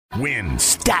Win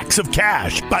stacks of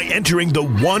cash by entering the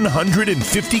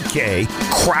 150K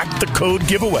Crack the Code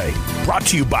giveaway. Brought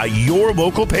to you by your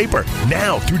local paper,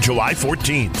 now through July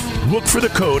 14th. Look for the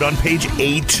code on page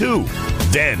A2.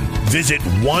 Then visit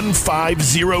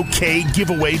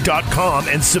 150kgiveaway.com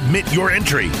and submit your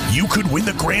entry. You could win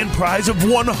the grand prize of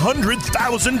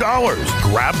 $100,000.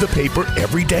 Grab the paper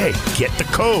every day, get the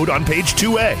code on page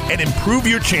 2A, and improve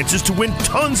your chances to win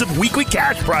tons of weekly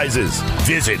cash prizes.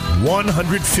 Visit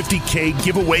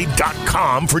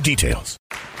 150kgiveaway.com for details.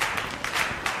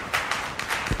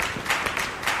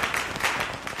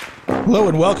 Hello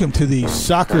and welcome to the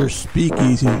Soccer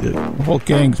Speakeasy. The whole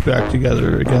gang's back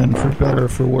together again, for better or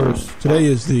for worse. Today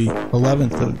is the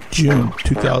 11th of June,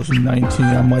 2019.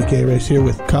 I'm Mike A-Race here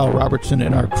with Kyle Robertson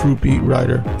and our crew beat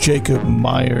writer, Jacob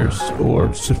Myers, or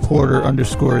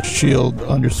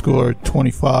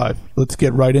supporter_shield_25. Let's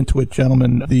get right into it,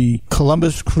 gentlemen. The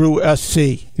Columbus Crew SC.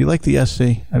 Do you like the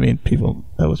SC? I mean, people,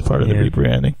 that was part of the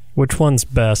rebranding. Which one's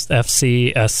best?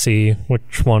 FC, SC?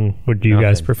 Which one would you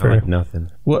guys prefer? I like nothing.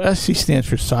 Well, SC stands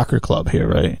for Soccer Club here,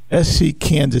 right? SC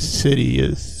Kansas City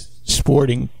is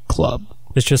Sporting Club.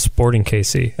 It's just Sporting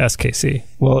KC, SKC.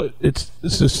 Well, it's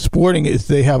a sporting.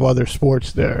 They have other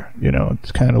sports there. You know,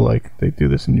 it's kind of like they do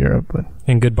this in Europe,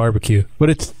 and good barbecue. But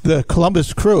it's the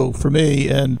Columbus Crew for me,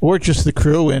 or just the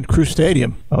Crew and Crew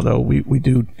Stadium. Although we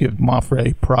do give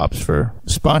Mafre props for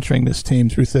sponsoring this team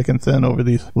through thick and thin over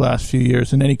these last few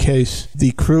years. In any case,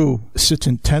 the Crew sits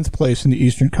in 10th place in the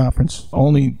Eastern Conference.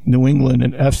 Only New England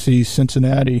and FC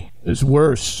Cincinnati is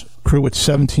worse. Crew with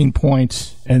 17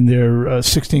 points, and they're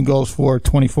 16 goals for,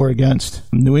 24 against.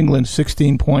 New England,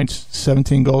 16 points,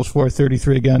 17 goals for,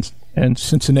 33 against. And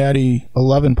Cincinnati,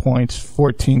 11 points,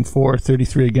 14 for,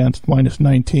 33 against, minus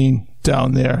 19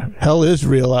 down there. Hell is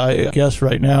real, I guess,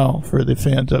 right now for the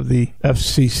fans of the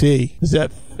FCC. Is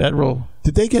that federal?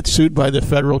 Did they get sued by the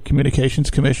Federal Communications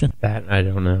Commission? That I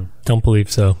don't know. Don't believe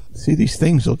so. See, these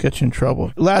things will get you in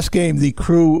trouble. Last game the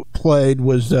Crew played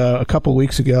was a couple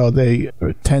weeks ago.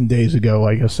 Or 10 days ago,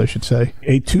 I guess I should say.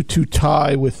 A 2-2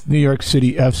 tie with New York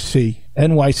City FC.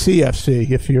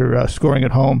 NYCFC, if you're scoring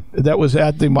at home. That was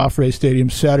at the Mafre Stadium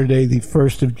Saturday, the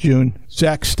 1st of June.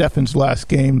 Zach Steffen's last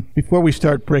game. Before we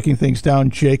start breaking things down,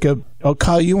 Jacob. Oh,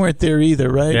 Kyle, you weren't there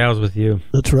either, right? Yeah, I was with you.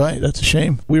 That's right. That's a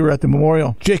shame. We were at the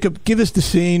memorial. Jacob, give us the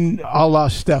scene a la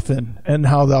Steffen and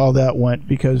how all that went,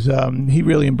 because he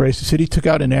really embraced the city. Took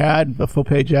out an ad, a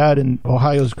full-page ad in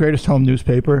Ohio's greatest home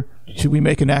newspaper. Should we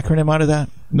make an acronym out of that?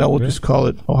 No, we'll just call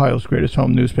it Ohio's greatest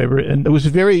home newspaper. And it was a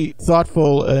very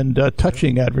thoughtful and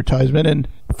touching advertisement. And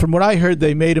from what I heard,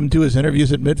 they made him do his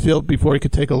interviews at midfield before he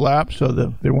could take a lap, so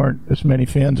that there weren't as many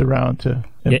fans around to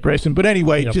embrace him. But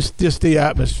anyway, just the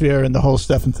atmosphere and the whole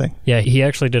Steffen thing. Yeah, he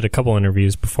actually did a couple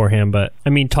interviews beforehand, but I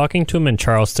mean, talking to him in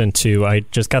Charleston too, I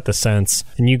just got the sense,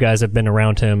 and you guys have been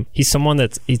around him, he's someone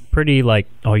he's pretty, like,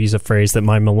 I'll use a phrase that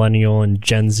my millennial and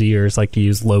Gen Zers like to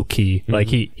use, low-key. Mm-hmm. Like,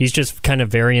 he's just kind of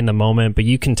very in the moment, but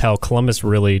you can tell Columbus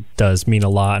really does mean a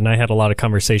lot, and I had a lot of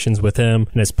conversations with him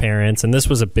and his parents, and this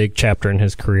was a big chapter in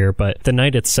his career. But the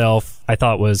night itself, I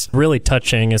thought, was really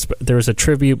touching. There was a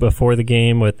tribute before the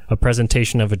game with a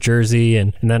presentation of a jersey,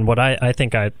 and then what I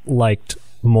think I liked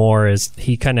more is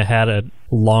he kind of had a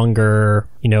longer,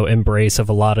 embrace of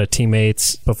a lot of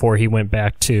teammates before he went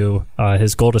back to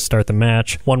his goal to start the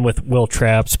match. One with Will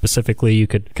Trapp specifically, you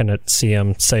could kind of see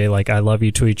him say, like, I love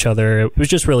you to each other. It was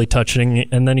just really touching.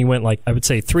 And then he went, like, I would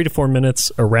say 3 to 4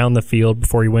 minutes around the field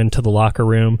before he went to the locker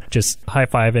room, just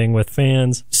high-fiving with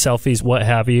fans, selfies, what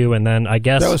have you. And then I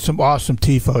guess... That was some awesome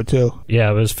tifo, too.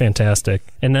 Yeah, it was fantastic.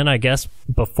 And then I guess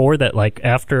before that, like,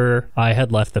 after I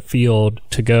had left the field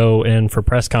to go in for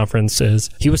press conferences,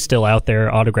 he was still out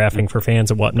there autographing for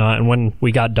fans and whatnot. And when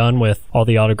we got done with all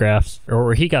the autographs,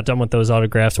 or he got done with those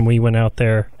autographs and we went out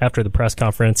there after the press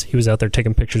conference, he was out there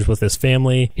taking pictures with his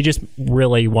family. He just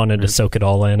really wanted to soak it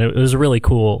all in. It was a really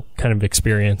cool kind of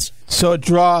experience. So a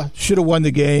draw, should have won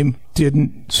the game,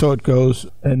 didn't, so it goes.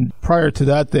 And prior to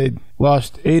that, they'd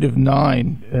lost 8 of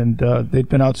 9, and they'd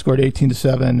been outscored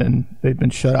 18-7, and they'd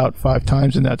been shut out 5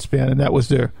 times in that span, and that was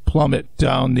their plummet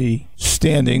down the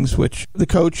standings, which the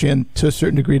coach and to a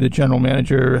certain degree the general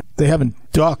manager, they haven't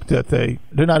ducked that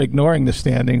they're not ignoring the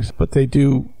standings, but they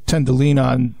do tend to lean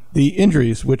on the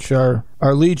injuries, which are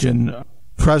legion.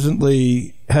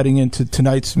 Presently heading into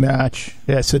tonight's match,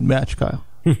 yeah, I said match, Kyle.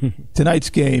 Tonight's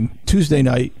game, Tuesday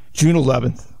night, June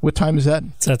 11th. What time is that?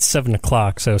 It's at 7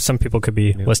 o'clock, so some people could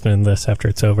be listening to this after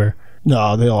it's over.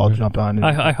 No, they'll all jump on.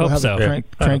 I hope so.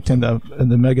 Cranked in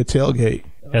the mega tailgate.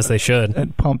 as they should.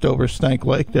 And pumped over Stank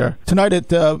Lake there. Tonight at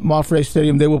Moffray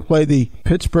Stadium, they will play the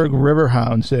Pittsburgh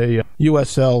Riverhounds, a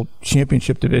USL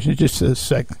championship division. It's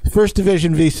just first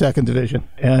division v second division.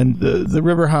 And the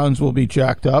Riverhounds will be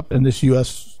jacked up in this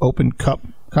U.S. Open Cup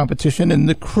competition. And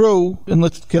the Crew, and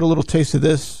let's get a little taste of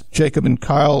this, Jacob and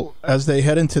Kyle, as they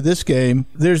head into this game,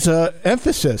 there's a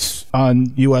emphasis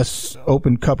on U.S.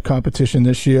 Open Cup competition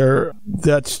this year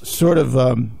that's sort of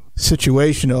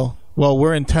situational. Well,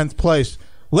 we're in 10th place.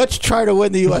 Let's try to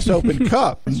win the U.S. Open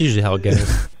Cup. That's usually how it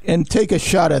goes. And take a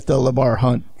shot at the Lamar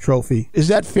Hunt Trophy. Is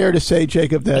that fair to say,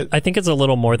 Jacob? That I think it's a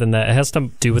little more than that. It has to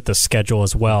do with the schedule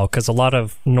as well, because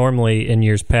normally in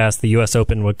years past, the U.S.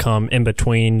 Open would come in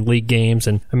between league games.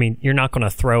 And, I mean, you're not going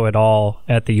to throw it all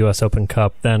at the U.S. Open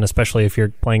Cup then, especially if you're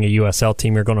playing a USL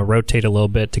team. You're going to rotate a little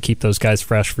bit to keep those guys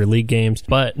fresh for league games.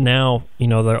 But now,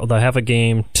 they'll have a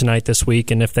game tonight this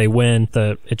week, and if they win,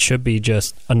 it should be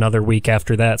just another week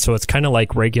after that. So it's kind of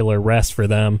like regular rest for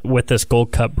them. With this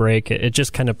Gold Cup break, it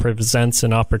just kind of presents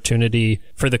an opportunity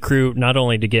for the Crew not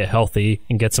only to get healthy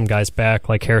and get some guys back,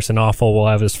 like Harrison Awful will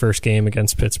have his first game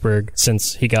against Pittsburgh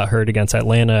since he got hurt against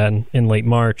Atlanta in late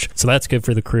March. So that's good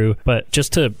for the Crew, but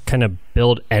just to kind of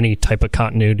build any type of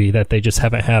continuity that they just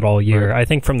haven't had all year. Right. I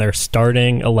think from their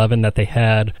starting 11 that they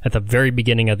had at the very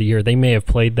beginning of the year, they may have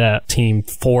played that team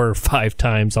 4 or 5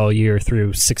 times all year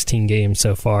through 16 games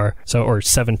so far, or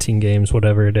 17 games,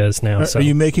 whatever it is now. Are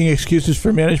you making excuses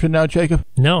for management now, Jacob?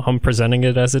 No, I'm presenting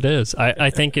it as it is. I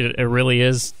think it really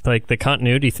is like the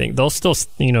continuity thing. They'll still,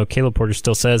 Caleb Porter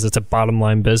still says it's a bottom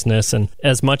line business, and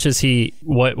as much as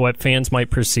what fans might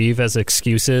perceive as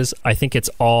excuses, I think it's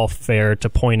all fair to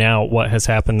point out what has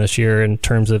happened this year in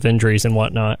terms of injuries and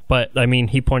whatnot. But I mean,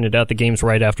 he pointed out the games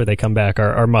right after they come back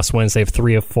are must wins. They have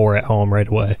 3 of 4 at home right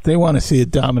away. They want to see a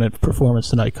dominant performance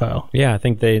tonight, Kyle. Yeah, I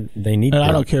think they need. And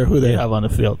I don't care who they have on the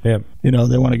field. Yeah,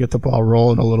 they want to get the ball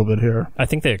rolling a little bit here. I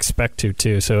think they expect to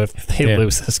too. So if they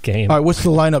lose this game, all right. What's the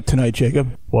lineup tonight,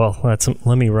 Jacob? Well,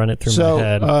 let me run it through my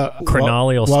head.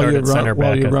 Crognale will start at center back.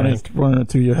 While you're running it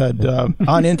through your head,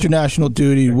 on international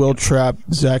duty, Will Trapp,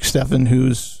 Zach Steffen,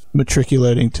 who's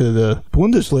matriculating to the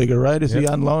Bundesliga, right? Is he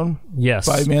on loan? Yes.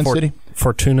 By Man City?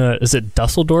 Fortuna, is it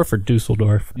Dusseldorf or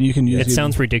Dusseldorf? You can use it.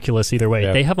 Sounds ridiculous either way.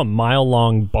 Yeah. They have a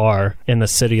mile-long bar in the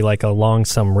city, like along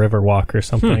some river walk or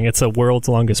something. It's the world's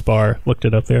longest bar. Looked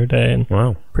it up the other day, and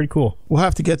wow, pretty cool. We'll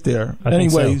have to get there. I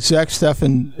anyway, think so. Zach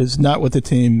Steffen is not with the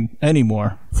team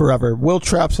anymore. Forever. Will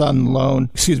Trapp's on loan.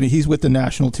 He's with the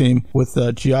national team with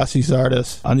Giassi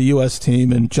Zardes on the U.S.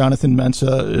 team, and Jonathan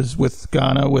Mensah is with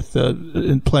Ghana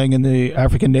playing in the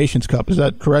African Nations Cup. Is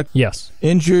that correct? Yes.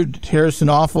 Injured Harrison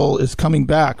Awful is coming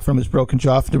back from his broken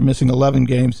jaw after missing 11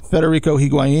 games. Federico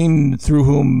Higuain, through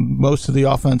whom most of the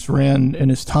offense ran in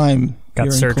his time,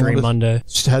 got surgery Monday.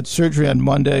 Had surgery on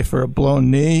Monday for a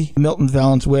blown knee. Milton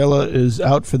Valenzuela is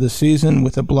out for the season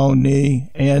with a blown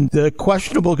knee. And the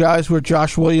questionable guys were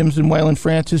Josh Williams and Waylon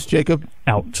Francis. Jacob?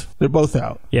 Out. They're both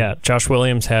out. Yeah, Josh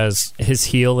Williams has his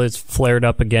heel is flared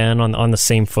up again on the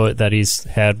same foot that he's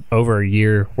had over a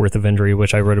year worth of injury,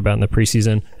 which I wrote about in the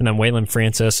preseason. And then Waylon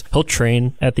Francis, he'll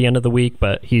train at the end of the week,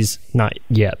 but he's not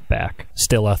yet back.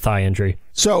 Still a thigh injury.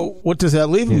 So what does that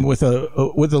leave him with a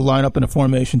lineup and a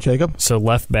formation, Jacob? So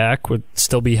left back would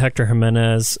still be Hector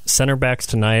Jimenez. Center backs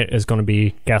tonight is going to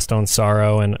be Gaston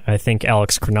Saro and I think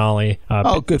Alex Crognale.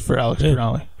 Good for Alex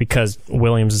Crognale. Because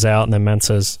Williams is out and then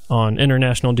Mensah's on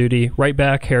international duty. Right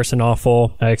back, Harrison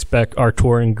Awful. I expect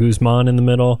Artur and Guzman in the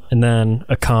middle. And then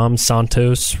Akam,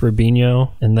 Santos,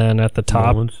 Rubinho. And then at the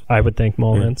top, Mullins. I would think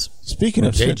Mullins. Yeah. Speaking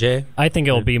of JJ, I think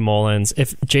it'll be Mullins.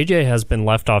 If JJ has been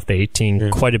left off the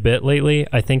 18 quite a bit lately,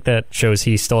 I think that shows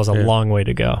he still has a long way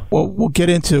to go. Well, we'll get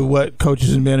into what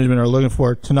coaches and management are looking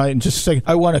for tonight in just a second.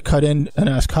 I want to cut in and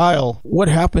ask Kyle, what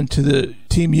happened to the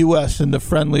Team U.S. in the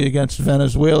friendly against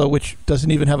Venezuela, which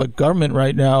doesn't even have a government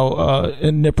right now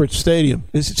in Nippert Stadium?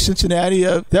 Is it Cincinnati?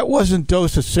 That wasn't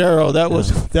Dos a Cero. That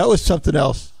was something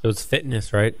else. It was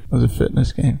fitness, right? It was a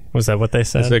fitness game. Was that what they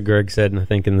said? That's what Greg said, I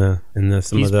think,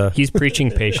 He's preaching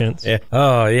patience. Yeah.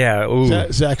 Oh, yeah. Ooh.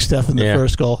 Zach Steffen, the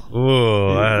first goal.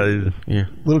 Ooh.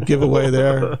 Little giveaway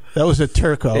there. That was a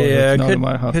Turco. Yeah,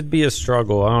 could be a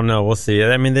struggle. I don't know. We'll see.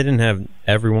 I mean, they didn't have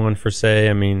everyone for say.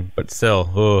 I mean, but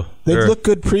still. They looked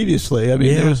good previously. I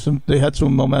mean, they had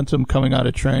some momentum coming out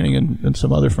of training and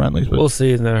some other friendlies. But we'll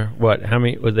see. How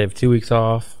many? Would they have 2 weeks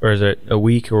off, or is it a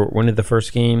week? Or when did the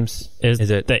first games? Is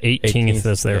it the 18th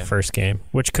is their first game,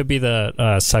 which could be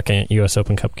the second U.S.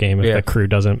 Open Cup game if the Crew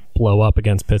doesn't blow up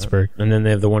against Pittsburgh. And then they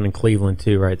have the one in Cleveland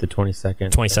too, right? The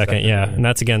 22nd. 22nd, yeah. And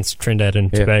that's against Trinidad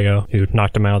and Tobago, who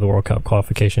knocked them out of the World Cup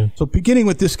qualification. So beginning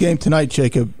with this game tonight,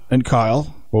 Jacob and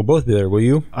Kyle, We'll both be there, will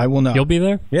you? I will not. You'll be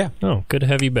there? Yeah. Oh, good to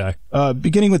have you back.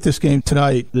 Beginning with this game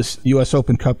tonight, this U.S.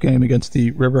 Open Cup game against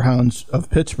the Riverhounds of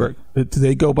Pittsburgh. Do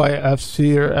they go by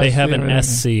FC or SC? They have an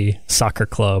SC soccer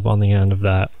club on the end of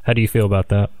that. How do you feel about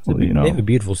that? Well, They have a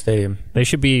beautiful stadium. They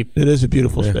should be it is a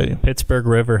beautiful stadium. Pittsburgh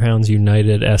Riverhounds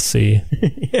United SC.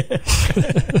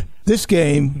 This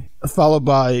game, followed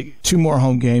by 2 more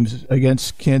home games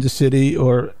against Kansas City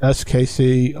or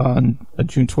SKC on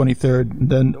June 23rd, and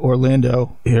then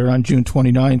Orlando here on June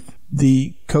 29th.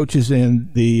 The coaches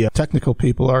and the technical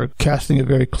people are casting a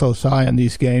very close eye on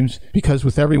these games because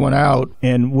with everyone out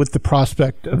and with the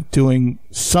prospect of doing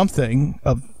something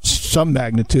of some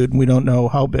magnitude, and we don't know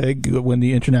how big when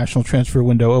the international transfer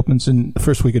window opens in the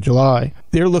first week of July,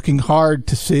 they're looking hard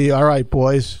to see, all right,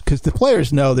 boys, because the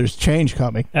players know there's change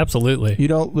coming. Absolutely. You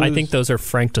don't lose. I think those are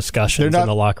frank discussions in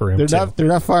the locker room, They're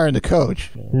not firing the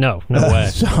coach. No way.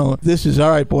 So this is,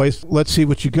 all right, boys, let's see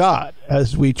what you got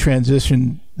as we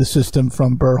transition the system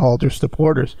from Berhalters to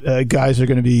Porters. Guys are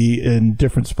going to be in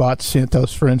different spots.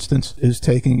 Santos, for instance, is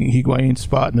taking Higuain's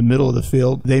spot in the middle of the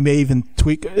field. They may even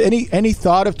tweak. Any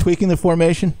thought of tweaking the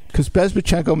formation? Because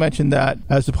Bezbatchenko mentioned that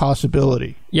as a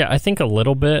possibility. Yeah, I think a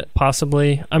little bit,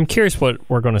 possibly. I'm curious what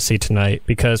we're going to see tonight,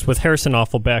 because with Harrison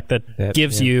Affelbeck, that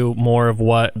gives you more of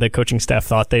what the coaching staff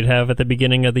thought they'd have at the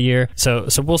beginning of the year. So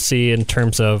we'll see in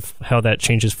terms of how that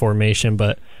changes formation,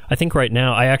 but I think right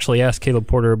now, I actually asked Caleb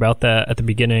Porter about that at the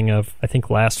beginning of, I think,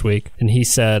 last week, and he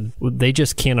said they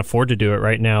just can't afford to do it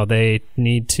right now. They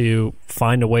need to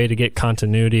find a way to get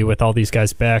continuity with all these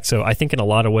guys back. So I think in a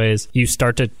lot of ways, you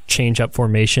start to change up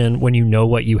formation when you know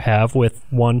what you have with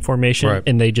one formation, right,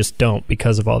 and they just don't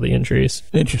because of all the injuries.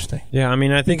 Interesting. Yeah, I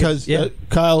mean, I think because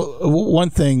Kyle, one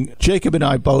thing, Jacob and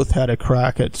I both had a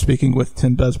crack at speaking with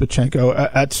Tim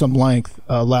Bezbatchenko at some length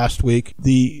last week.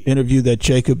 The interview that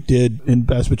Jacob did in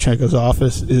Bezbatchenko's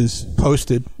office is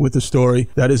posted with the story.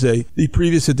 That is the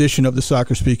previous edition of the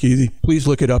Soccer Speakeasy. Please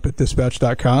look it up at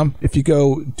dispatch.com. If you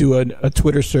go do a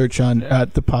Twitter search on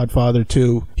at the Podfather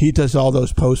 2, he does all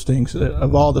those postings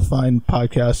of all the fine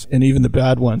podcasts and even the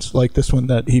bad ones, like this one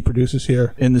that he produces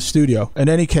here in the studio. In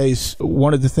any case,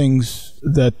 one of the things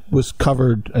that was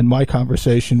covered in my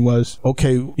conversation was,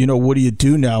 okay, what do you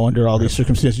do now under all these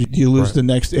circumstances? Do you lose the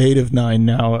next 8 of 9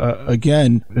 now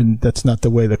again? And that's not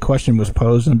the way the question was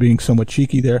posed. I'm being somewhat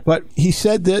cheeky there. But he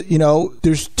said that,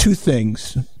 there's 2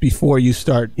 things before you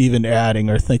start even adding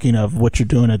or thinking of what you're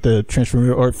doing at the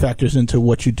transfer, or it factors into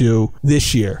what you do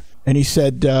this year. And he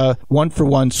said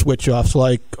 1-for-1 switch-offs,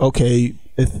 like, okay,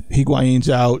 if Higuain's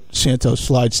out, Santos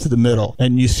slides to the middle,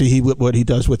 and you see what he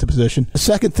does with the position. The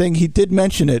second thing, he did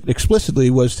mention it explicitly,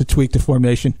 was to tweak the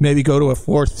formation. Maybe go to a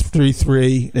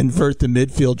 4-3-3, invert the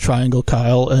midfield triangle,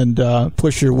 Kyle, and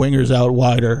push your wingers out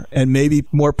wider, and maybe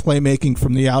more playmaking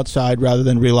from the outside rather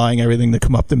than relying everything to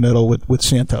come up the middle with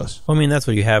Santos. Well, I mean, that's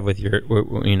what you have with your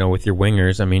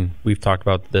wingers. I mean, we've talked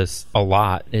about this a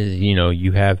lot.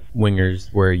 You have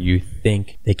wingers where you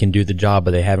think they can do the job,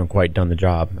 but they haven't quite done the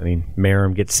job. I mean,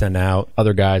 Merrim gets sent out.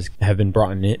 Other guys have been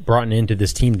brought into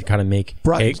this team to kind of make...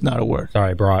 Brought not a word.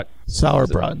 Sorry, brought. Sour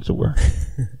brought is a word.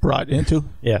 Brought into?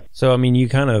 Yeah. So, I mean,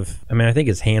 I think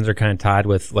his hands are kind of tied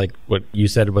with, like, what you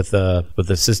said with the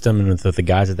system and with the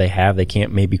guys that they have. They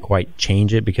can't maybe quite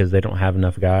change it because they don't have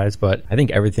enough guys. But I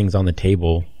think everything's on the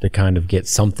table to kind of get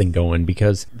something going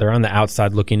because they're on the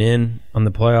outside looking in on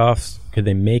the playoffs. Could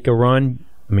they make a run?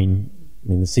 I mean,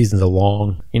 the season's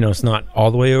it's not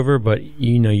all the way over, but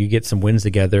you get some wins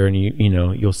together and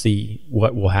you'll see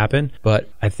what will happen. But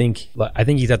I think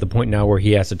he's at the point now where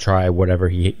he has to try whatever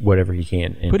he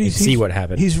can and see what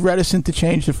happens. He's reticent to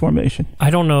change the formation. I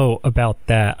don't know about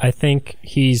that. I think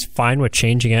he's fine with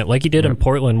changing it, like he did in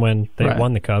Portland when they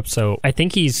won the Cup. So I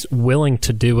think he's willing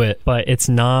to do it, but it's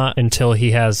not until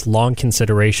he has long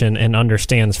consideration and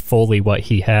understands fully what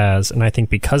he has. And I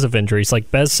think because of injuries, like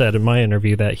Bez said in my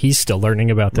interview, that he's still learning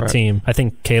about the team. I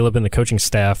think Caleb and the coaching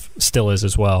staff still is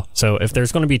as well. So if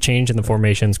there's going to be change in the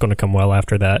formation, it's going to come well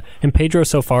after that. And Pedro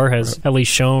so far has at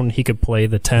least shown he could play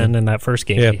the 10 in that first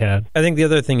game he had. I think the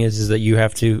other thing is that you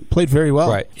have to... Played very well.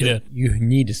 Right. He did. You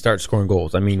need to start scoring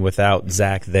goals. I mean, without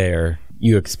Zach there,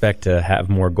 you expect to have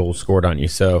more goals scored on you.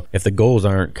 So if the goals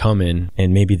aren't coming,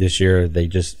 and maybe this year they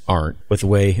just aren't with the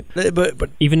way...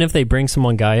 But even if they bring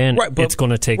someone guy in, it's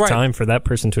going to take time for that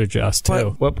person to adjust too.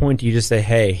 At what point do you just say,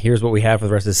 hey, here's what we have for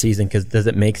the rest of the season? Because does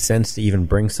it make sense to even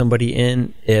bring somebody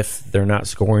in if they're not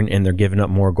scoring and they're giving up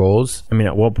more goals? I mean,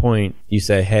 at what point do you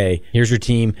say, hey, here's your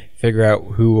team, figure out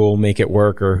who will make it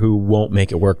work or who won't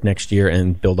make it work next year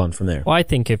and build on from there. Well, I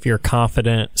think if you're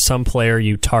confident some player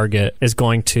you target is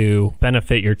going to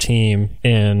benefit your team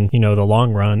in, the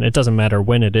long run, it doesn't matter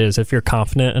when it is. If you're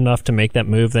confident enough to make that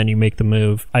move, then you make the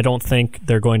move. I don't think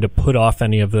they're going to put off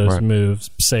any of those moves,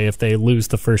 say if they lose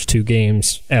the first 2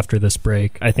 games after this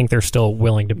break. I think they're still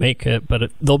willing to make it,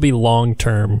 but they'll be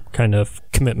long-term kind of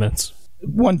commitments.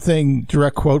 One thing,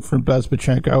 direct quote from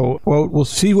Bezbachenko, quote, "We'll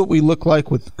see what we look like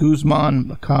with Guzman,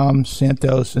 McComm,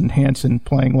 Santos, and Hansen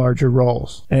playing larger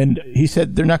roles." And he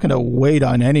said they're not going to wait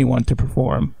on anyone to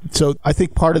perform. So I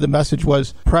think part of the message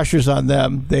was pressure's on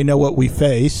them. They know what we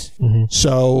face. Mm-hmm.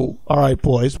 So, all right,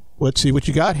 boys, let's see what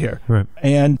you got here. Right.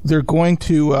 And they're going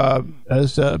to,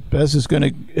 as Bez is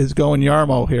going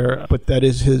Yarmo here, but that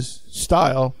is his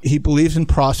style. He believes in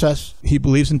process. He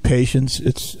believes in patience.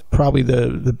 It's probably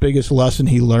the biggest lesson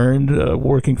he learned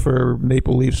working for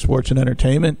Maple Leaf Sports and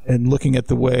Entertainment and looking at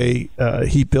the way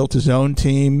he built his own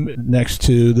team next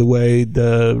to the way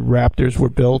the Raptors were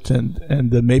built and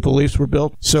the Maple Leafs were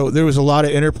built. So there was a lot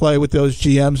of interplay with those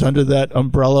GMs under that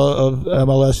umbrella of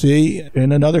MLSE.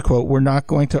 And another quote, "We're not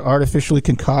going to artificially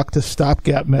concoct a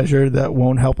stopgap measure that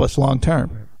won't help us long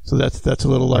term." So that's a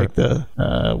little like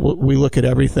we look at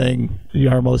everything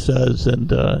Yarmo says,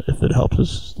 and if it helps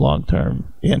us long term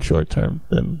and short term,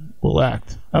 then we'll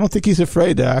act. I don't think he's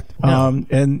afraid to act.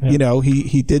 No.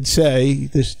 He did say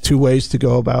there's 2 ways to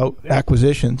go about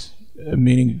acquisitions,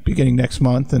 meaning beginning next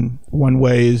month, and one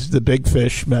way is the big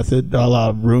fish method, a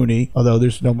la Rooney, although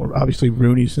there's no more, obviously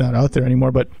Rooney's not out there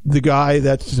anymore, but the guy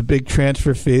that's a big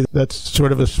transfer fee, that's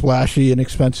sort of a splashy and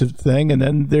expensive thing, and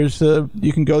then there's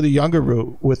you can go the younger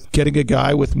route with getting a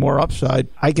guy with more upside,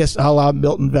 I guess a la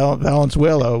Milton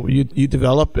Valenzuela. You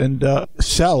develop and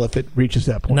sell if it reaches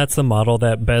that point. And that's the model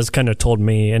that Bez kind of told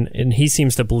me, and he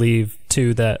seems to believe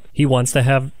too that he wants to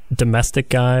have domestic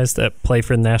guys that play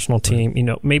for the national team,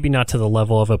 maybe not to the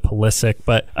level of a Pulisic,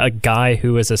 but a guy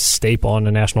who is a staple on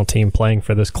the national team playing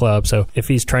for this club. So if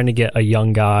he's trying to get a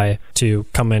young guy to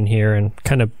come in here and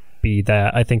kind of be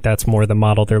that, I think that's more the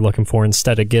model they're looking for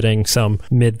instead of getting some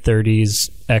mid-30s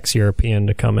ex-European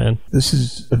to come in. This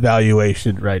is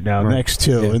evaluation right now, next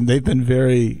 2, and they've been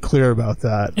very clear about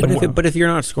that. But if you're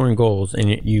not scoring goals and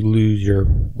you lose your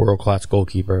world-class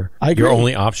goalkeeper, I agree. Your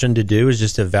only option to do is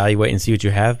just to evaluate and see what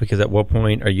you have, because at what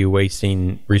point are you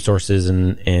wasting resources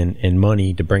and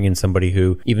money to bring in somebody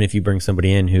who, even if you bring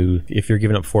somebody in who, if you're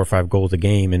giving up 4 or 5 goals a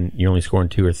game and you're only scoring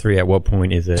 2 or 3, at what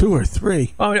point is it 2 or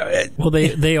 3? Well,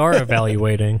 they are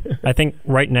evaluating. I think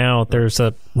right now there's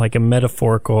a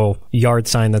metaphorical yard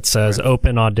sign that says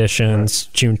open auditions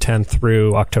June 10th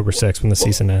through October 6th when the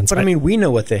season ends. But we know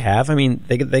what they have.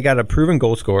 They got a proven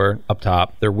goal scorer up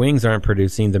top. Their wings aren't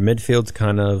producing. Their midfield's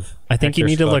kind of... I think you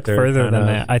need to look further than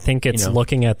that. I think it's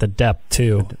looking at the depth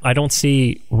too. I don't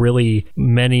see really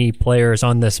many players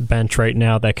on this bench right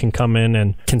now that can come in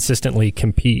and consistently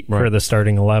compete for the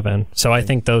starting 11. So I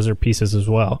think those are pieces as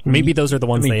well. Maybe those are the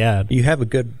ones they add. You have a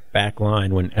good back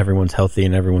line when everyone's healthy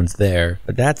and everyone's there.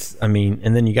 But that's, and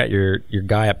then you got your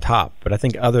guy up top. But I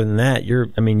think other than that,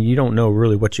 you don't know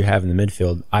really what you have in the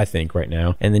midfield, I think, right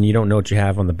now. And then you don't know what you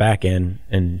have on the back end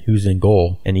and who's in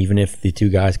goal. And even if the 2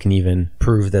 guys can even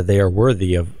prove that they are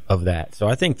worthy of that. So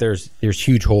I think there's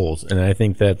huge holes, and I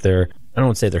think that I don't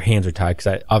want to say their hands are tied,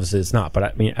 because obviously it's not,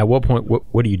 but at what point,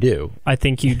 what do you do? I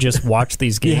think you just watch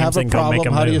these games and go make a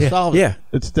move. How do you solve it? Yeah.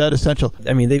 It's that essential.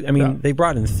 They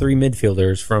brought in 3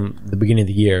 midfielders from the beginning of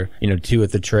the year, 2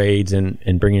 at the trades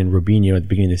and bringing in Rubinho at the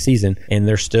beginning of the season, and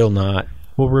they're still not.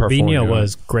 Well, Rubinho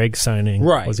was Greg's signing,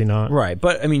 right? Was he not? Right,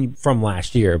 but from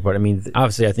last year. But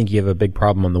obviously, I think you have a big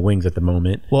problem on the wings at the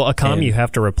moment. Well, Akam you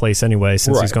have to replace anyway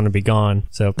since he's going to be gone.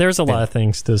 So there's a lot of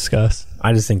things to discuss.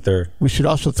 I just think we should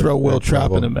also throw Will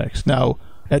Trapp in the mix now.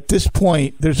 At this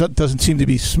point, there doesn't seem to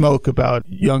be smoke about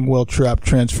young Will Trapp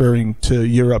transferring to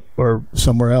Europe or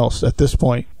somewhere else at this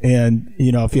point. And,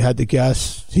 if you had to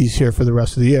guess, he's here for the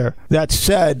rest of the year. That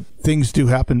said, things do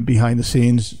happen behind the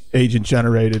scenes, agent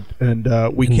generated, and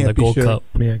we can't be sure. Cup.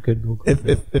 Yeah, good Gold Cup.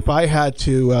 If I had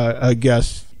to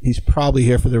guess, he's probably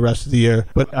here for the rest of the year,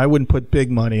 but I wouldn't put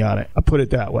big money on it. I'll put it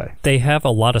that way. They have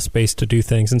a lot of space to do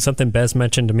things, and something Bez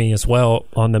mentioned to me as well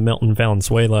on the Milton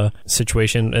Valenzuela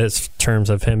situation is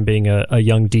terms of him being a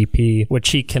young DP,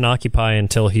 which he can occupy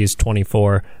until he's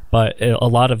 24. But a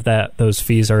lot of those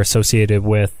fees are associated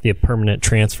with the permanent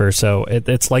transfer. So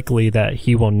it's likely that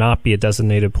he will not be a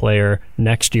designated player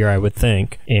next year, I would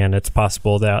think. And it's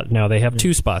possible that now they have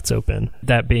 2 spots open.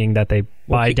 That being that they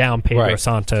buy down Pedro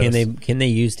Santos. Can they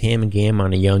use Tam and Gam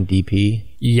on a young DP?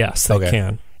 Yes, they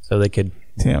can. So they could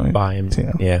Tammy. buy him.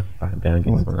 Tam. Yeah, buy him down.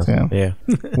 Get someone else. Tam. Yeah.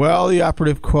 Well, the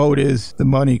operative quote is the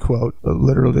money quote,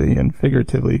 literally and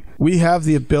figuratively. We have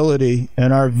the ability,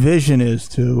 and our vision is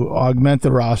to augment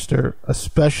the roster,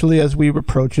 especially as we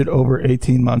approach it over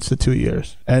 18 months to 2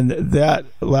 years. And that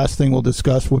last thing we'll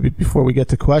discuss will be before we get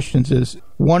to questions is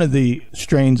one of the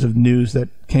strains of news that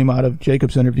came out of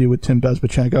Jacob's interview with Tim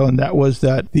Bezbatchenko, and that was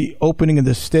that the opening of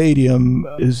the stadium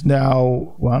is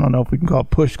now, well, I don't know if we can call it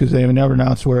pushed because they have never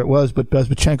announced where it was, but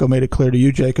Bezbatchenko made it clear to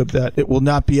you, Jacob, that it will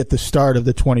not be at the start of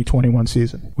the 2021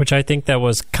 season. Which I think that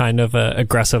was kind of an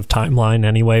aggressive timeline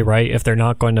anyway, right? If they're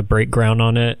not going to break ground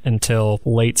on it until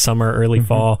late summer, early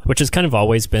fall, which has kind of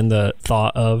always been the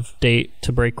thought of date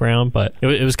to break ground. But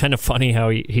it was kind of funny how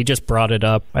he just brought it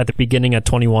up at the beginning of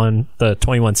the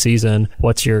 21 season.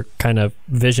 What's your kind of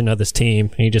vision of this team?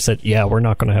 And he just said, yeah, we're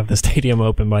not going to have the stadium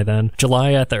open by then.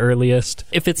 July at the earliest.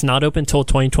 If it's not open till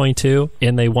 2022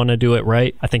 and they want to do it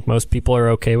right, I think most people are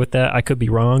okay with that. I could be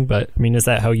wrong, but I mean, is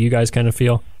that how you guys kind of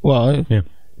feel? Well, Yeah.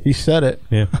 he said it.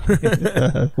 Yeah.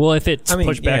 Well, if it's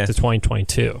pushed back yeah. to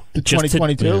 2022. To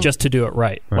 2022? Just to do it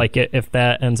right. Like if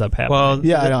that ends up happening. Well,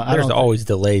 Yeah, I there's don't always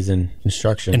delays in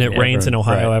construction. and it rains in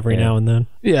Ohio every now and then.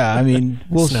 Yeah, I mean,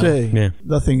 we'll Snow. see. Yeah.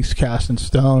 Nothing's cast in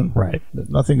stone. Right.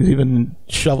 Nothing's even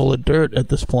shovel of dirt at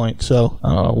this point. So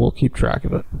we'll keep track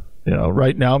of it.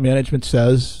 Right now, management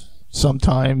says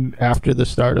sometime after the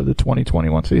start of the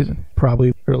 2021 season,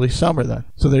 probably early summer then.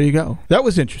 So there you go. That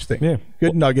was interesting. Yeah.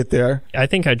 Good nugget there. I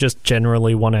think I just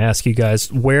generally want to ask you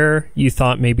guys where you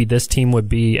thought maybe this team would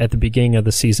be at the beginning of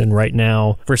the season right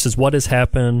now versus what has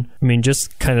happened. I mean,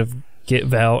 just kind of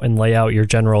give out and lay out your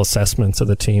general assessments of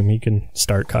the team. You can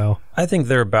start, Kyle. I think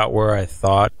they're about where I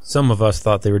thought. Some of us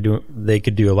thought they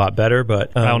could do a lot better,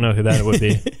 but I don't know who that would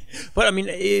be. But I mean,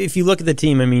 if you look at the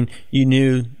team, I mean, you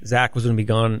knew Zach was going to be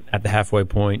gone at the halfway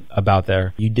point about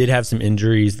there. You did have some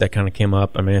injuries that kind of came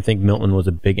up. I mean, I think Milton was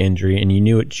a big injury, and you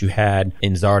knew what you had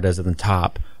in Zardes at the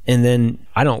top. And then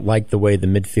I don't like the way the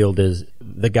midfield is,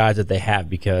 the guys that they have,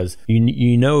 because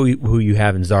you know who you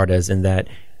have in Zardes, and that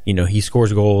he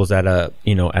scores goals at a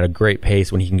great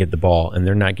pace when he can get the ball, and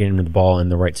they're not getting the ball in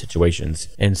the right situations.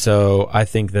 And so I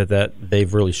think that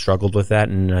they've really struggled with that,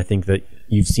 and I think that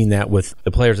you've seen that with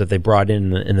the players that they brought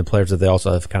in and the players that they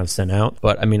also have kind of sent out.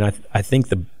 But I mean, I think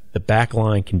the back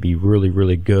line can be really,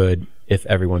 really good if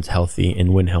everyone's healthy,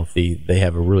 and when healthy, they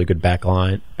have a really good back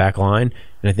line.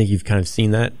 And I think you've kind of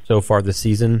seen that so far this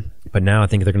season. But now I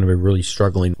think they're going to be really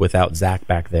struggling without Zach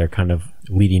back there kind of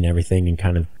leading everything and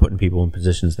kind of putting people in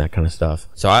positions and that kind of stuff.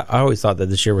 So I always thought that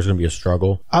this year was going to be a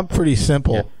struggle. I'm pretty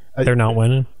simple. Yeah. They're not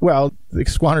winning. Well, they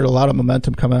squandered a lot of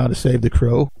momentum coming out to Save the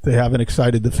Crew. They haven't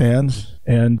excited the fans,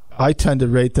 and I tend to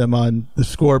rate them on the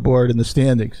scoreboard and the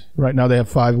standings. Right now they have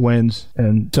 5 wins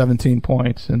and 17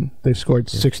 points, and they've scored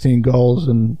 16 goals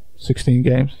in 16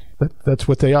 games. That's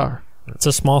what they are. It's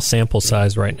a small sample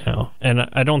size right now. And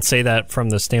I don't say that from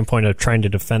the standpoint of trying to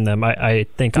defend them. I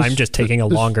think I'm just taking a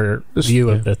longer view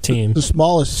of the team. The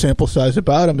smallest sample size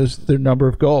about them is their number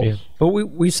of goals. Yeah. But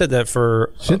we said that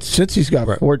for since he's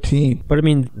got 14. But I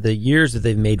mean, the years that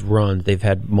they've made runs, they've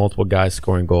had multiple guys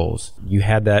scoring goals. You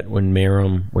had that when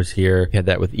Merrim was here. You had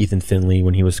that with Ethan Finley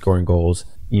when he was scoring goals.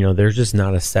 There's just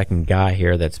not a second guy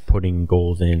here that's putting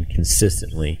goals in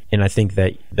consistently. And I think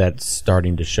that that's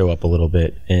starting to show up a little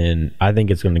bit. And I think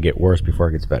it's going to get worse before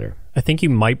it gets better. I think you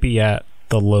might be at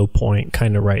the low point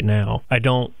kind of right now.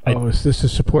 Is this a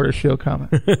supporter shield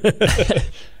comment?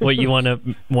 What you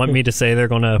want me to say they're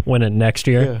going to win it next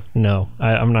year? Yeah. No,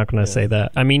 I'm not going to say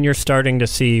that. I mean, you're starting to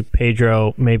see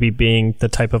Pedro maybe being the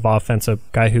type of offensive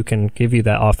guy who can give you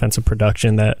that offensive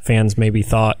production that fans maybe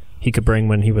thought he could bring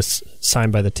when he was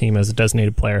signed by the team as a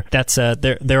designated player. That said,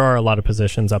 there are a lot of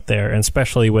positions up there, and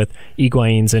especially with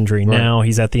Higuain's injury now.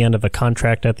 He's at the end of a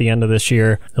contract at the end of this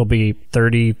year. He'll be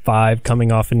 35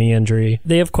 coming off a knee injury.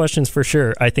 They have questions for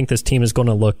sure. I think this team is going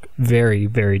to look very,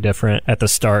 very different at the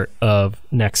start of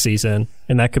next season,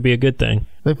 and that could be a good thing.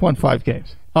 They've won 5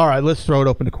 games. All right, let's throw it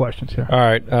open to questions here. All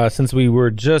right, since we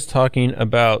were just talking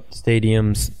about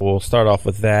stadiums, we'll start off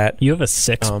with that. You have a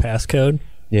 6 passcode?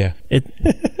 Yeah.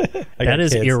 That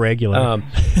is irregular.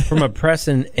 From a press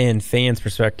and fans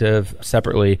perspective,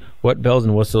 separately, what bells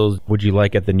and whistles would you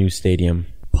like at the new stadium?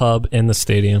 Pub in the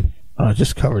stadium.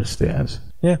 Just cover the stands.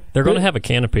 Yeah. They're going to have a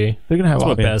canopy. They're going to have That's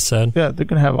what Baz said. Yeah, they're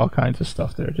going to have all kinds of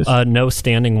stuff there. Just no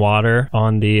standing water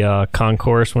on the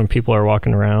concourse when people are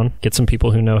walking around. Get some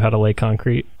people who know how to lay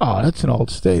concrete. Oh, that's an old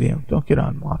stadium. Don't get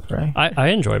on Moffrey. I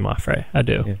enjoy Moffrey. I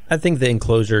do. Yeah. I think the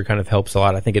enclosure kind of helps a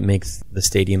lot. I think it makes the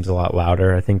stadiums a lot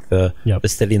louder. I think the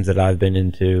stadiums that I've been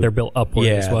into, they're built upward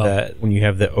as well. That when you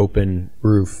have the open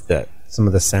roof, that some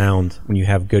of the sound when you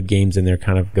have good games in there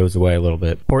kind of goes away a little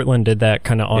bit. Portland did that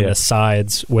kind of on the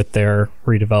sides with their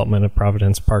redevelopment of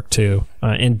Providence Park too.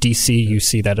 In DC, you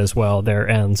see that as well. Their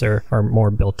ends are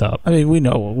more built up. I mean, we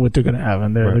know what they're going to have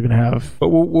in there. Right. They're going to have. But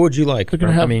what would you like? They're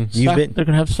going to have. they're going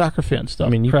to have soccer fan stuff. I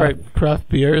mean, craft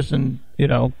beers and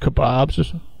kebabs or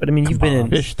something. But I mean, you've been in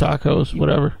fish tacos,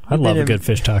 whatever. I love a good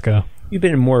fish taco. You've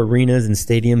been in more arenas and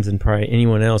stadiums than probably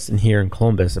anyone else in here in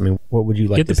Columbus. I mean, what would you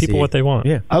like to see? Get the people what they want.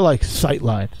 Yeah. I like sight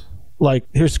lines. Like,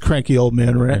 here's cranky old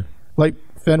man rant. Yeah. Like,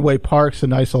 Fenway Park's a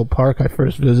nice old park I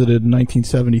first visited in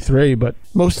 1973, but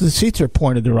most of the seats are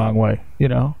pointed the wrong way,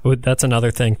 That's another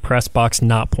thing. Press box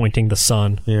not pointing the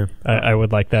sun. Yeah. I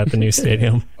would like that at the new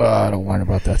stadium. I don't whine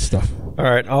about that stuff. All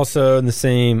right. Also in the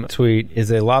same tweet, is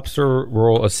a lobster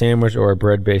roll a sandwich or a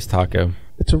bread-based taco?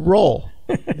 It's a roll.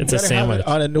 It's a sandwich.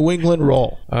 On a New England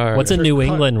roll. All right. What's a New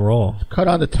England roll? Cut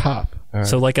on the top. Right.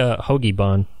 So like a hoagie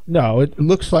bun. No, it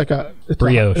looks like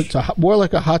brioche. More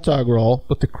like a hot dog roll,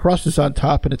 but the crust is on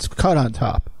top and it's cut on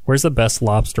top. Where's the best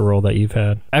lobster roll that you've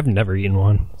had? I've never eaten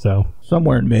one, so.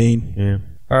 Somewhere in Maine. Yeah.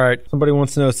 All right. Somebody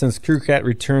wants to know, since Crew Cat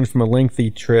returned from a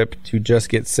lengthy trip to just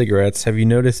get cigarettes, have you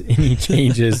noticed any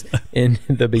changes in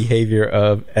the behavior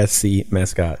of SC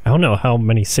mascot? I don't know how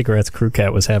many cigarettes Crew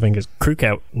Cat was having, because Crew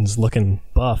Cat is looking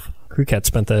buff. Crew Cat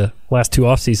spent the last 2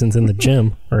 off seasons in the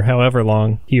gym, or however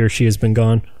long he or she has been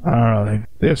gone. I don't know.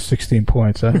 They have 16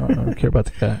 points. I don't care about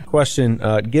the cat. Question: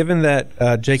 given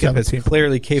that Jacob is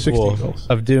clearly capable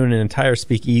of doing an entire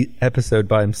Speak episode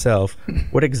by himself,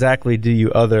 what exactly do you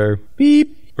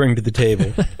bring to the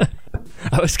table?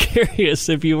 I was curious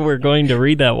if you were going to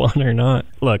read that one or not.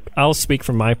 Look, I'll speak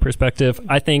from my perspective.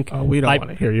 I think we don't want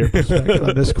to hear your perspective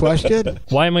on this question.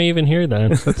 Why am I even here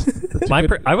then?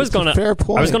 I was going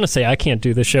to say I can't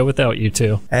do the show without you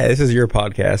two. Hey, this is your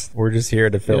podcast. We're just here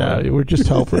to fill in. We're just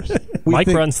helpers. Mike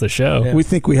runs the show. Yeah. We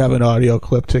think we have an audio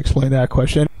clip to explain that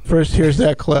question. First, here's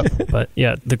that clip. But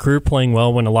yeah, the Crew playing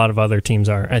well when a lot of other teams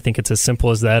are. I think it's as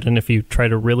simple as that. And if you try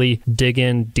to really dig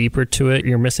in deeper to it,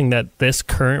 you're missing that this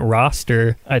current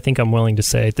roster, I think I'm willing to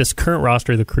say, this current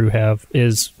roster the Crew have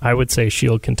is, I would say,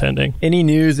 Shield contending. Any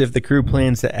news if the Crew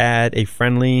plans to add a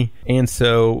friendly, and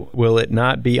so will it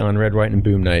not be on Red, White, and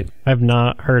Boom night? I've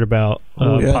not heard about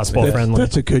possible friendly.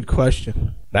 That's a good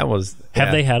question. That was...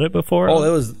 Have they had it before?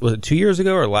 Oh, was it 2 years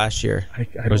ago or last year?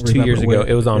 It was 2 years ago.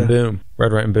 It was on Boom.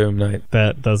 Red, White, and Boom night.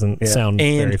 That doesn't sound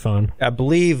very fun. I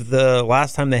believe the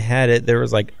last time they had it, there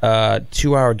was like a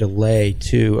 2-hour delay,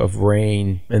 too, of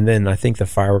rain. And then I think the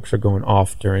fireworks are going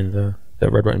off during the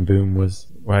Red, White, and Boom was...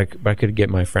 I could get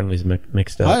my friendlies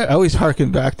mixed up. I always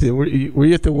harken back to... Were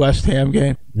you at the West Ham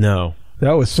game? No.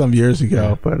 That was some years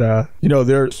ago. But,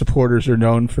 their supporters are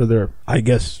known for their, I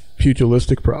guess,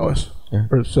 pugilistic prowess. Yeah.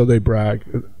 Or so they brag.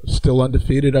 Still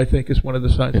undefeated, I think, is one of the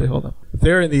signs they hold up.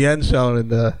 They're in the end zone in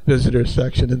the visitor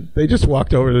section, and they just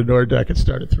walked over to the Nordeck and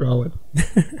started throwing.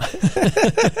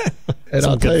 And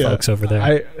Some I'll tell good you, folks over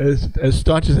there. as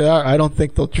staunch as they are, I don't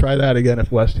think they'll try that again if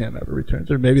West Ham ever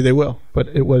returns, or maybe they will. But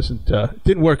it wasn't.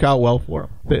 Didn't work out well for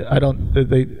them.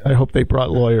 I hope they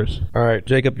brought lawyers. All right,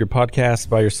 Jacob, your podcast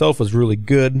by yourself was really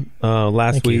good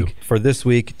last week. For this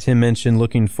week, Tim mentioned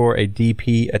looking for a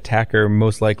DP attacker,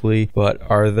 most likely. But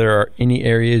are there any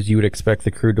areas you would expect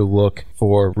the Crew to look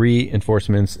for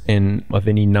reinforcements of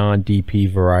any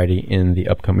non-DP variety in the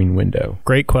upcoming window?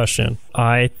 Great question.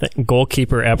 I think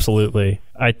goalkeeper, absolutely.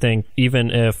 I think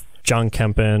even if John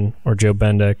Kempen or Joe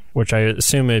Bendick, which I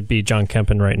assume it'd be John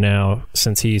Kempen right now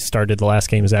since he started the last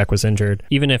game Zach was injured,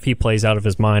 even if he plays out of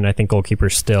his mind, I think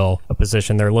goalkeeper's still a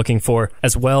position they're looking for,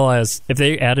 as well as if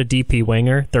they add a DP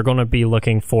winger, they're going to be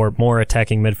looking for more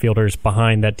attacking midfielders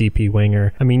behind that DP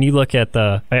winger. I mean, you look at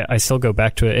I still go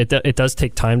back to it. It does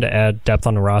take time to add depth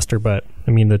on the roster, but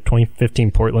I mean, the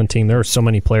 2015 Portland team, there are so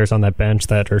many players on that bench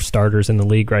that are starters in the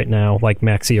league right now, like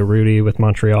Maxi Arruti with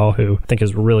Montreal, who I think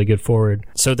is a really good forward.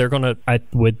 So I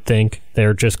would think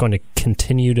they're just going to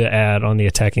continue to add on the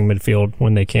attacking midfield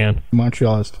when they can.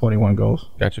 Montreal has 21 goals.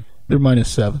 Gotcha. They're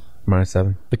 -7.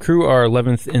 -7. The Crew are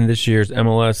 11th in this year's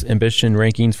MLS Ambition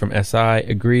rankings from SI.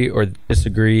 Agree or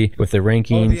disagree with the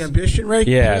rankings? Oh, the Ambition rankings?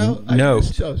 Yeah, no.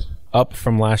 Up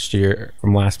from last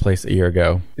place a year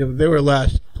ago. Yeah, they were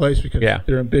last place because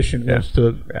their ambition was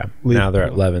to lead. Now they're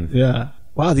at 11th. Yeah.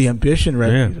 Wow, the Ambition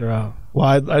rankings are out. Well,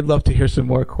 I'd love to hear some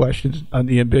more questions on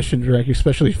the Ambition ranking,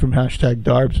 especially from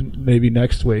 #Darbs, and maybe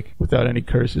next week without any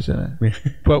curses in it.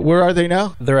 But where are they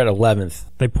now? They're at 11th.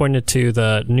 They pointed to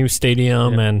the new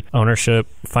stadium and ownership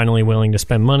finally willing to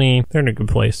spend money. They're in a good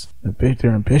place.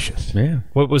 They're ambitious. Yeah.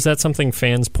 What was that something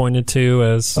fans pointed to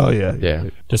as? Oh, yeah.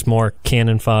 Just more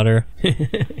cannon fodder.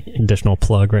 Additional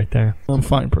plug right there. It's a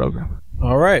fine program.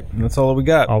 All right. That's all we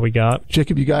got. All we got.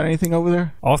 Jacob, you got anything over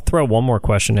there? I'll throw one more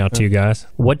question out to you guys.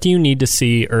 What do you need to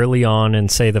see early on in,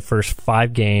 say, the first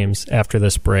 5 games after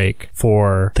this break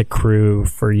for the Crew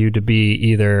for you to be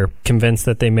either convinced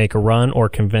that they make a run or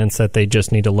convinced that they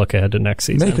just need to look ahead to next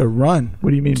season? Make a run?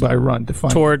 What do you mean by run?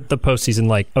 Define toward the postseason,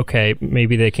 like, okay,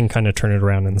 maybe they can kind of turn it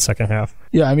around in the second half.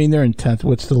 Yeah, I mean, they're in 10th.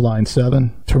 What's the line?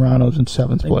 7? Toronto's in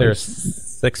 7th place. They're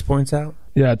 6 points out.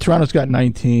 Yeah, Toronto's got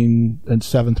 19 and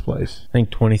 7th place. I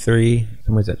think 23.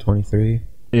 Somebody's at 23.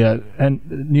 Yeah, and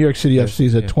New York City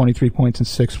FC's at 23 points in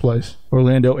 6th place.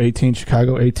 Orlando 18,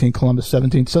 Chicago 18, Columbus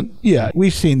 17. So, yeah,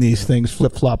 we've seen these things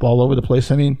flip-flop all over the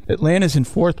place. I mean, Atlanta's in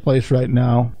 4th place right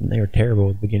now. They were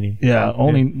terrible at the beginning. Yeah,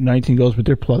 only 19 goals, but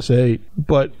they're plus 8.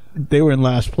 But they were in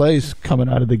last place coming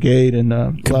out of the gate, and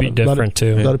could be different,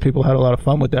 too. A lot of people had a lot of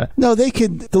fun with that. No, they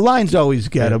could. The line's always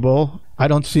gettable. I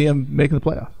don't see them making the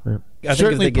playoffs. Yeah.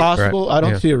 Certainly possible. I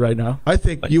don't see it right now. I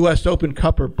think U.S. Open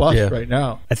Cup or bust right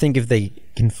now. I think if they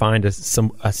can find a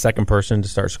second person to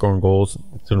start scoring goals,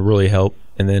 it's going to really help.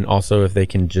 And then also if they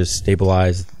can just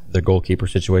stabilize the goalkeeper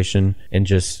situation and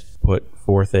just put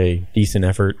forth a decent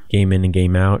effort game in and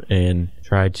game out and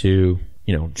try to,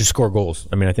 just score goals.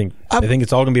 I mean, I think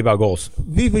it's all going to be about goals.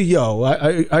 Viva Yo.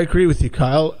 I agree with you,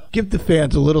 Kyle. Give the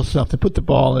fans a little something. Put the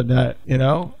ball in that,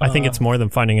 I think it's more than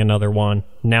finding another one.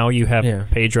 Now you have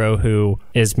Pedro, who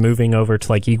is moving over to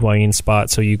like Higuain's spot,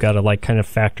 so you got to like kind of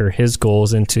factor his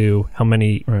goals into how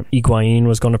many Higuain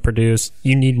was going to produce.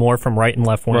 You need more from right and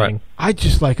left wing. Right. I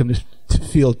just like him to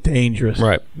feel dangerous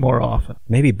more often.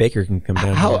 Maybe Baker can come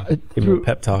down here, give him a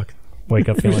pep talk. Wake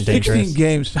up feeling 16 dangerous. 16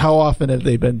 games, how often have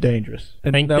they been dangerous?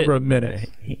 In a number of minutes.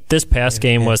 This past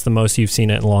game was the most you've seen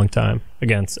it in a long time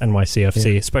against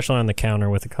NYCFC, especially on the counter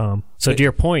with the calm. So to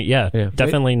your point,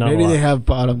 definitely not. Maybe they have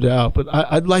bottomed out, but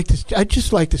I'd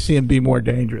just like to see him be more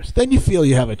dangerous. Then you feel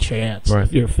you have a chance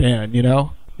if you're a fan,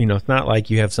 It's not like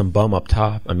you have some bum up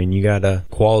top. I mean, you got a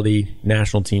quality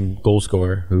national team goal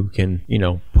scorer who can,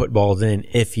 put balls in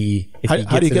if he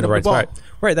gets in the right spot.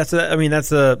 Right. I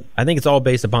think it's all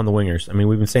based upon the wingers. I mean,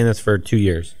 we've been saying this for 2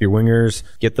 years. If your wingers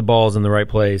get the balls in the right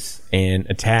place and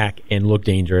attack and look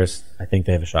dangerous, I think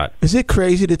they have a shot. Is it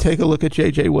crazy to take a look at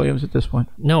J.J. Williams at this point?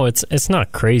 No, it's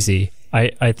not crazy.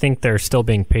 I think they're still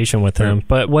being patient with him.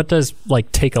 But what does,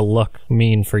 take a look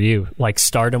mean for you? Like,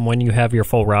 start him when you have your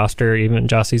full roster, even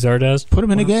Gyasi Zardes? Put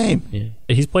him in a game. Yeah.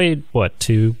 He's played,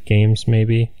 2 games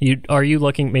maybe? Are you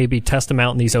looking maybe test him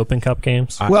out in these Open Cup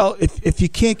games? Well, if you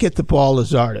can't get the ball to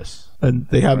Zardes, and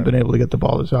they haven't been able to get the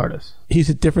ball to Zardes, he's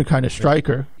a different kind of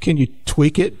striker. Can you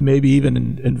tweak it? Maybe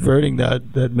even inverting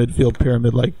that midfield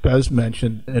pyramid like Bez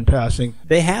mentioned in passing.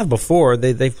 They have before.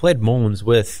 They've played Mullins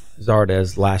with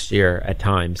Zardes last year at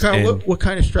times. Kyle, what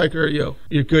kind of striker are you?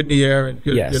 You're good in the air and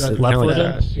good. Yes,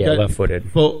 left-footed. Yeah,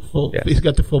 left-footed. Full. He's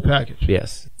got the full package.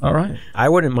 Yes. All right. I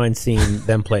wouldn't mind seeing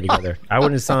them play together. I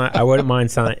wouldn't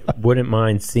mind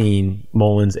seeing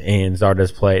Mullins and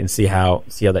Zardes play and see how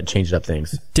that changed up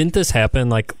things. Didn't this happen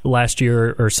like last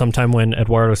year or sometime when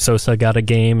Eduardo Sosa got a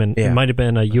game and it might have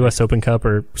been a U.S. Open Cup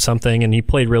or something and he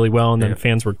played really well and then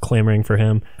fans were clamoring for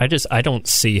him. I don't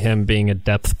see him being a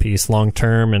depth piece long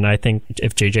term, and I think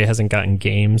if JJ hasn't gotten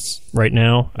games right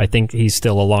now, I think he's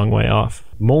still a long way off.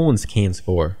 Mullins can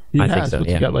score. I think so.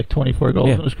 He's got 24 goals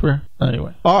in his career.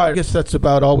 Anyway. All right. I guess that's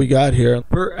about all we got here.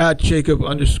 We're at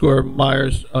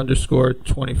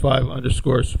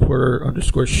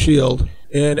Jacob_Myers_supporter_shield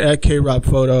and at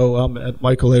KRobPhoto. I'm at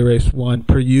Michael A. Race 1.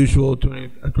 Per usual,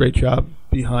 doing a great job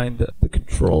behind the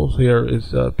controls. Here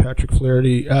is Patrick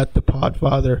Flaherty at the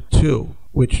Podfather 2,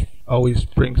 which always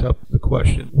brings up the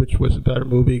question, which was a better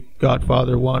movie,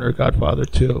 Godfather 1 or Godfather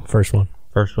 2? First one.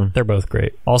 They're both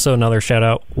great. Also, another shout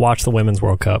out, watch the Women's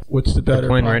World Cup. What's the better? They're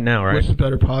playing right now, right? What's the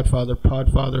better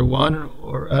Podfather 1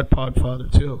 or at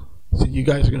Podfather 2? So you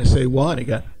guys are going to say 1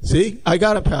 again. See? I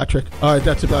got it, Patrick. All right,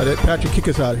 that's about it. Patrick, kick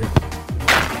us out of here.